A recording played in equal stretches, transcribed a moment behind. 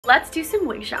Let's do some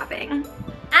wig shopping.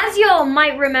 As y'all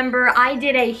might remember, I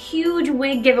did a huge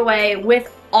wig giveaway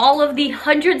with all of the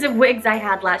hundreds of wigs I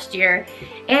had last year,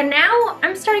 and now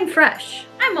I'm starting fresh.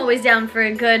 I'm always down for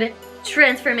a good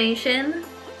transformation.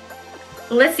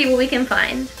 Let's see what we can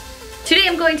find. Today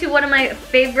I'm going to one of my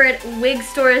favorite wig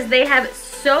stores. They have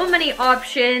so many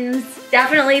options.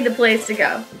 Definitely the place to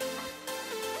go.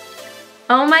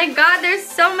 Oh my god, there's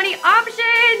so many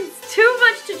options! Too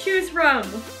much to choose from.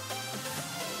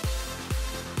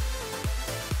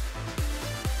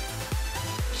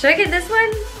 Should I get this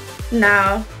one?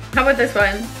 No. How about this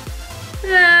one?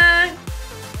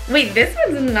 Wait, this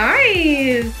one's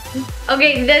nice.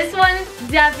 Okay, this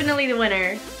one's definitely the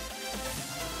winner.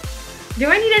 Do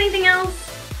I need anything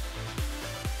else?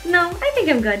 No, I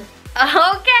think I'm good.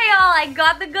 Okay, y'all, I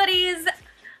got the goodies.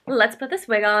 Let's put this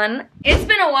wig on. It's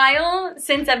been a while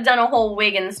since I've done a whole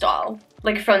wig install,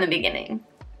 like from the beginning.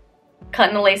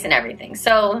 Cutting the lace and everything,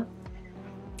 so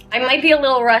I might be a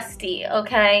little rusty,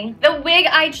 okay? The wig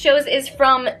I chose is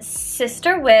from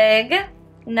Sister Wig.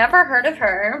 Never heard of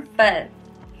her, but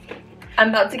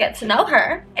I'm about to get to know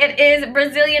her. It is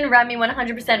Brazilian Remy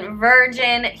 100%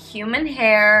 virgin human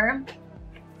hair.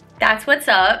 That's what's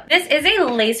up. This is a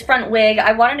lace front wig.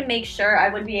 I wanted to make sure I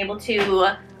would be able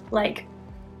to like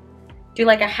do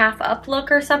like a half up look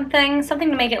or something.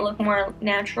 Something to make it look more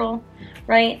natural,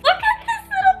 right? Look at this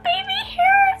little baby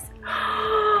hairs.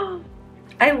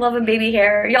 I love a baby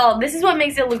hair. Y'all, this is what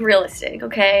makes it look realistic,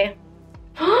 okay?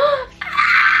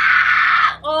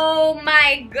 Oh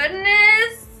my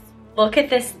goodness. Look at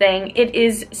this thing. It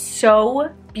is so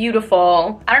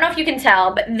beautiful. I don't know if you can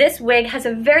tell, but this wig has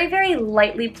a very, very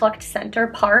lightly plucked center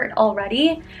part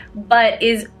already, but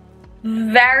is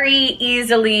very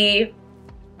easily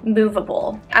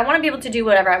movable. I want to be able to do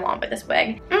whatever I want with this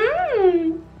wig.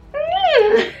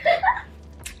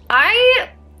 I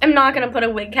am not gonna put a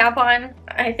wig cap on.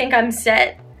 I think I'm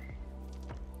set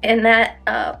in that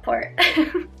part.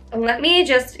 Let me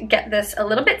just get this a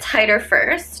little bit tighter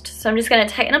first. So I'm just gonna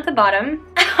tighten up the bottom.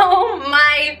 Oh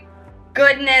my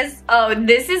goodness. Oh,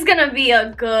 this is gonna be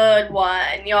a good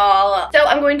one, y'all. So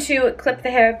I'm going to clip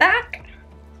the hair back.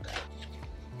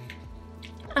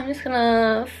 I'm just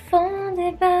gonna fold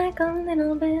it back a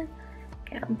little bit.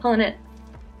 Okay, I'm pulling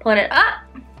it up.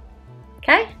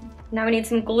 Okay, now we need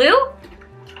some glue.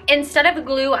 Instead of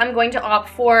glue, I'm going to opt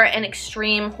for an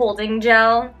extreme holding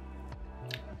gel.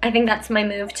 I think that's my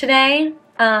move today,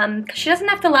 because she doesn't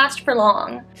have to last for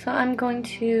long. So I'm going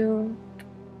to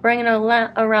bring it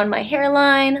around my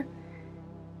hairline.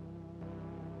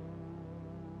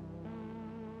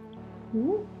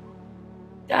 Ooh.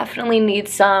 Definitely need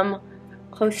some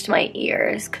close to my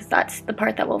ears, because that's the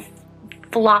part that will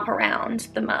flop around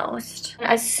the most.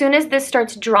 As soon as this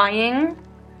starts drying,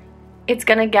 it's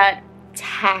gonna get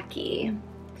tacky,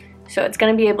 so it's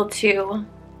gonna be able to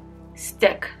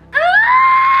stick.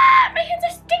 Ah, my hands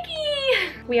are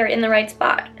sticky. We are in the right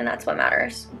spot, and that's what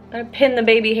matters. I'm gonna pin the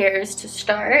baby hairs to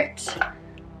start.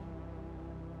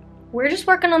 We're just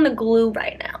working on the glue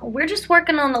right now. We're just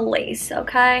working on the lace,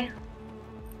 okay?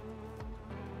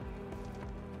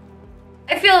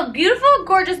 I feel beautiful,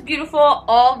 gorgeous, beautiful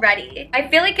already. I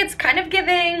feel like it's kind of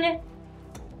giving,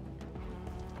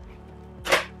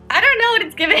 I don't know what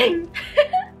it's giving.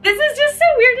 This is just so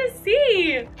weird to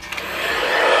see.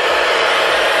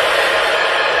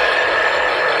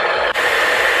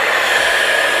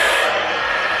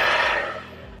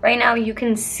 Right now you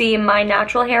can see my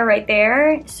natural hair right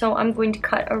there, so I'm going to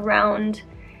cut around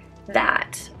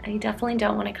that. I definitely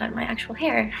don't want to cut my actual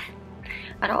hair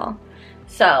at all.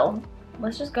 So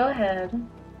let's just go ahead. I'm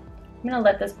gonna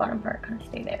let this bottom part kind of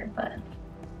stay there, but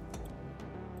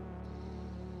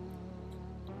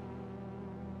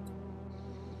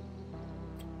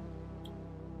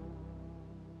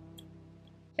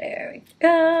there we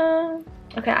go.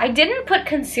 Okay, I didn't put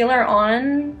concealer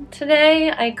on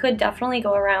today. I could definitely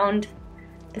go around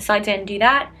the sides and do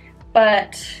that,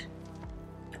 but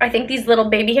I think these little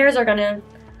baby hairs are gonna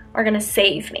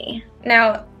save me.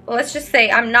 Now, let's just say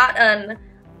I'm not an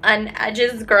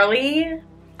edges girly.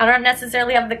 I don't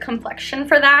necessarily have the complexion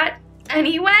for that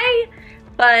anyway,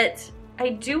 but I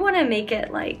do want to make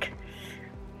it like,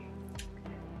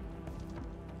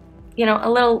 you know, a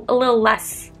little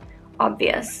less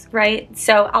obvious, right?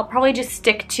 So I'll probably just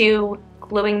stick to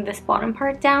gluing this bottom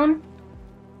part down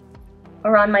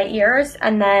around my ears,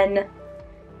 and then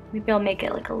maybe I'll make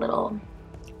it like a little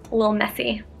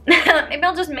messy. Maybe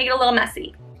I'll just make it a little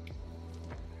messy.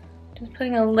 Just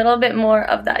putting a little bit more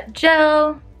of that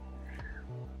gel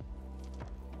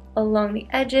along the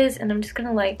edges, and I'm just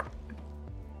gonna like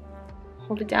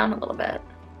hold it down a little bit.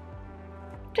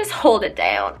 Just hold it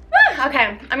down.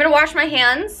 Okay, I'm gonna wash my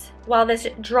hands while this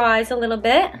dries a little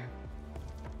bit.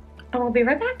 And we'll be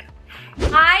right back.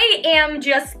 I am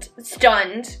just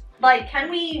stunned. Like, can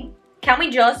we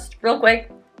just, real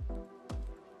quick.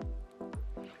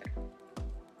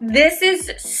 This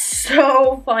is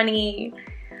so funny.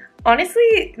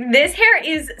 Honestly, this hair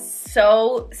is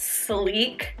so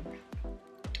sleek.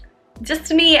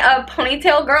 Just me, a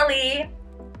ponytail girly.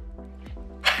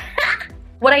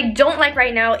 What I don't like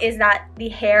right now is that the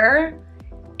hair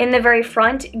in the very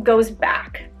front goes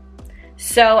back.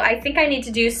 So I think I need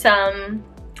to do some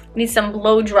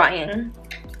blow drying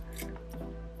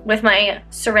with my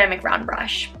ceramic round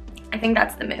brush. I think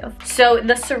that's the move. So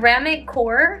the ceramic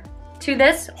core to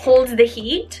this holds the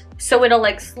heat, so it'll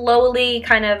like slowly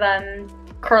kind of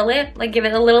curl it, like give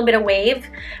it a little bit of wave,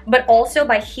 but also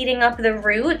by heating up the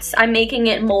roots, I'm making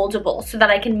it moldable so that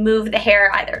I can move the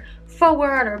hair either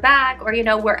forward or back or, you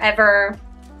know, wherever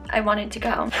I want it to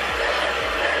go.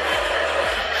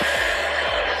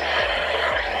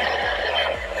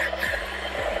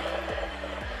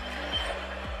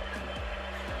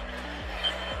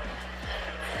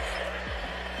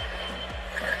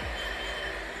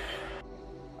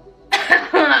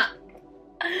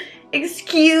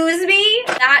 Excuse me?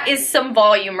 That is some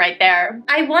volume right there.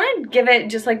 I want to give it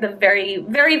just like the very,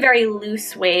 very, very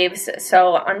loose waves.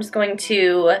 So I'm just going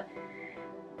to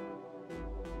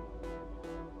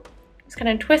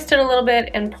twist it a little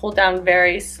bit and pull down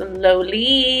very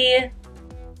slowly.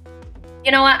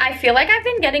 You know what? I feel like I've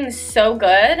been getting so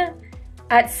good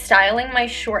at styling my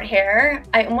short hair.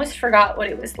 I almost forgot what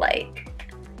it was like.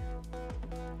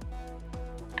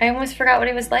 I almost forgot what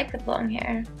it was like with long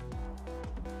hair.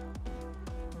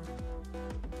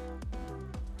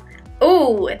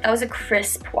 Ooh, that was a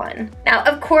crisp one. Now,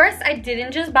 of course, I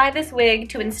didn't just buy this wig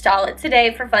to install it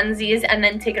today for funsies and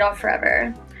then take it off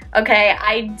forever. Okay,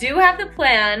 I do have the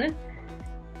plan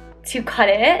to cut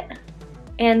it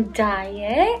and dye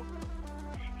it,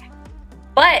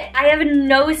 but I have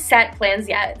no set plans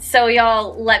yet. So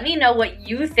y'all, let me know what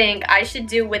you think I should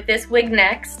do with this wig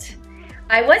next.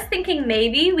 I was thinking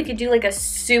maybe we could do like a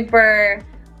super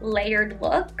layered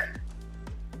look,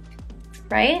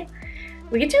 right?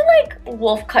 We could do like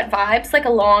wolf cut vibes, like a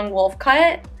long wolf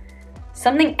cut.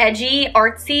 Something edgy,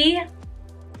 artsy.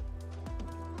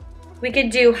 We could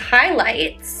do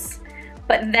highlights,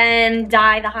 but then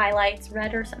dye the highlights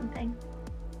red or something.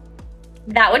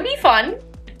 That would be fun.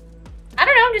 I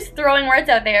don't know, I'm just throwing words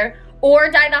out there.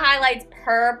 Or dye the highlights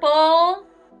purple.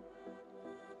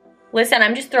 Listen,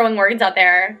 I'm just throwing words out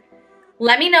there.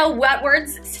 Let me know what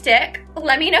words stick.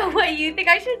 Let me know what you think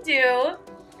I should do.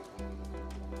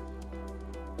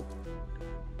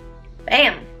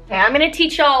 Bam. Okay, I'm gonna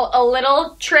teach y'all a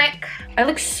little trick. I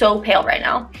look so pale right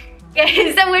now.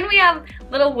 Okay, so when we have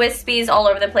little wispies all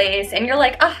over the place and you're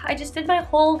like, ah, I just did my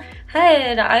whole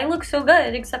head. I look so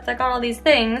good, except I got all these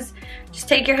things. Just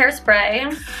take your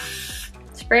hairspray,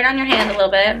 spray it on your hand a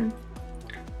little bit.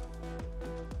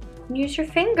 Use your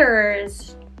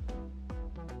fingers.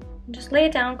 Just lay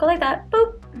it down, go like that,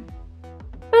 boop,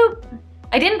 boop.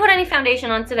 I didn't put any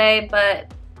foundation on today,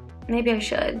 but maybe I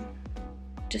should.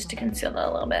 Just to conceal that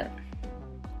a little bit.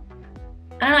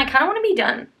 I don't know, I kind of want to be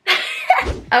done.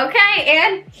 Okay,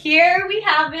 and here we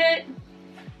have it.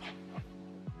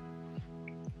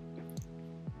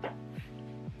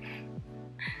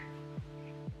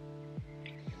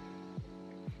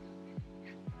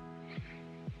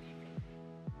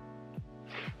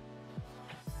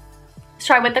 Let's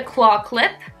try with the claw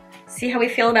clip. See how we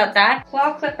feel about that.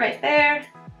 Claw clip right there.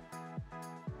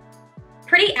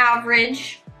 Pretty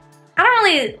average. I don't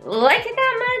really like it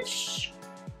that much.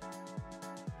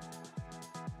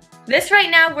 This right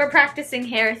now, we're practicing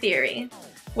hair theory,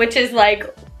 which is like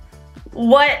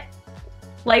what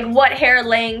hair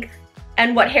length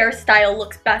and what hairstyle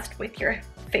looks best with your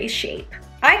face shape.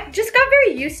 I just got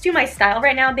very used to my style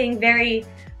right now being very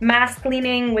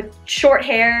mask-leaning with short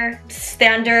hair,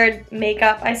 standard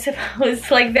makeup, I suppose,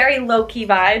 like very low-key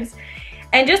vibes.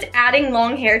 And just adding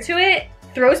long hair to it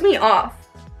throws me off.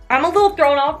 I'm a little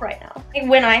thrown off right now.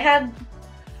 When I had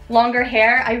longer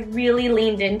hair, I really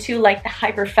leaned into like the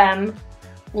hyper femme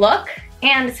look.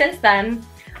 And since then,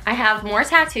 I have more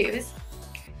tattoos.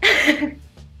 I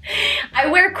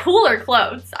wear cooler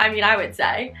clothes, I mean, I would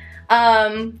say.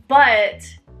 But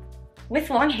with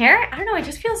long hair, I don't know, it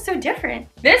just feels so different.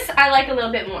 This I like a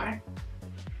little bit more.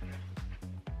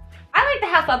 I like the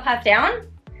half up, half down.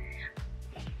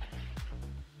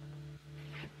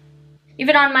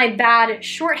 Even on my bad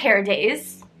short hair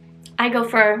days, I go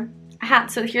for a hat.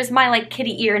 So here's my like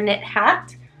kitty ear knit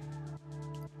hat.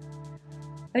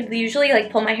 I'd usually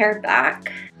like pull my hair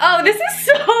back. Oh, this is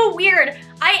so weird.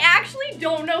 I actually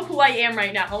don't know who I am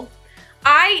right now.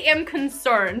 I am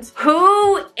concerned.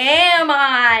 Who am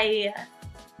I?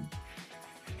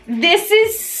 This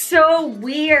is so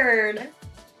weird.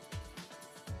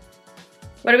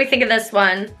 What do we think of this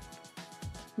one?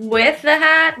 With the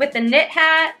hat, with the knit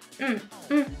hat.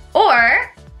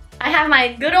 Or I have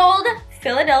my good old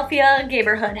Philadelphia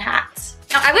neighborhood hat.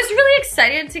 Now, I was really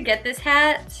excited to get this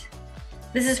hat.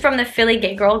 This is from the Philly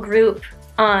Gay Girl group,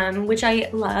 which I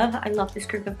love. I love this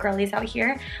group of girlies out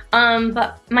here.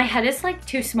 But my head is like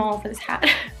too small for this hat.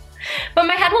 But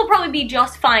my head will probably be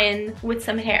just fine with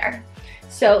some hair.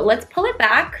 So let's pull it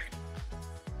back.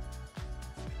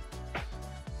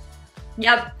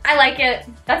 Yep, I like it.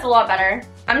 That's a lot better.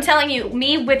 I'm telling you,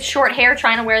 me with short hair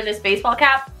trying to wear this baseball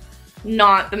cap,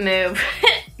 not the move.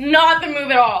 Not the move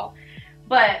at all.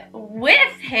 But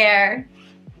with hair,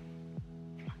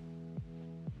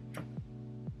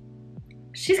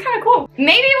 she's kind of cool.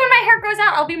 Maybe when my hair grows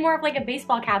out, I'll be more of like a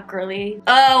baseball cap girly.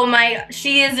 Oh my,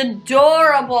 she is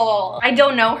adorable. I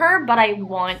don't know her, but I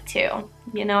want to.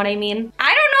 You know what I mean?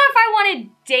 I don't know if I want to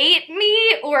date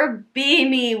me or be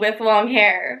me with long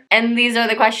hair. And these are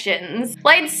the questions.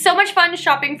 Well, I had so much fun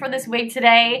shopping for this wig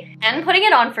today and putting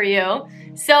it on for you.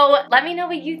 So let me know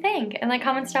what you think in the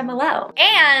comments down below.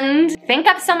 And think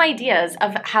up some ideas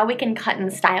of how we can cut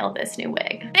and style this new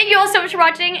wig. Thank you all so much for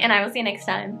watching, and I will see you next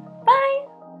time.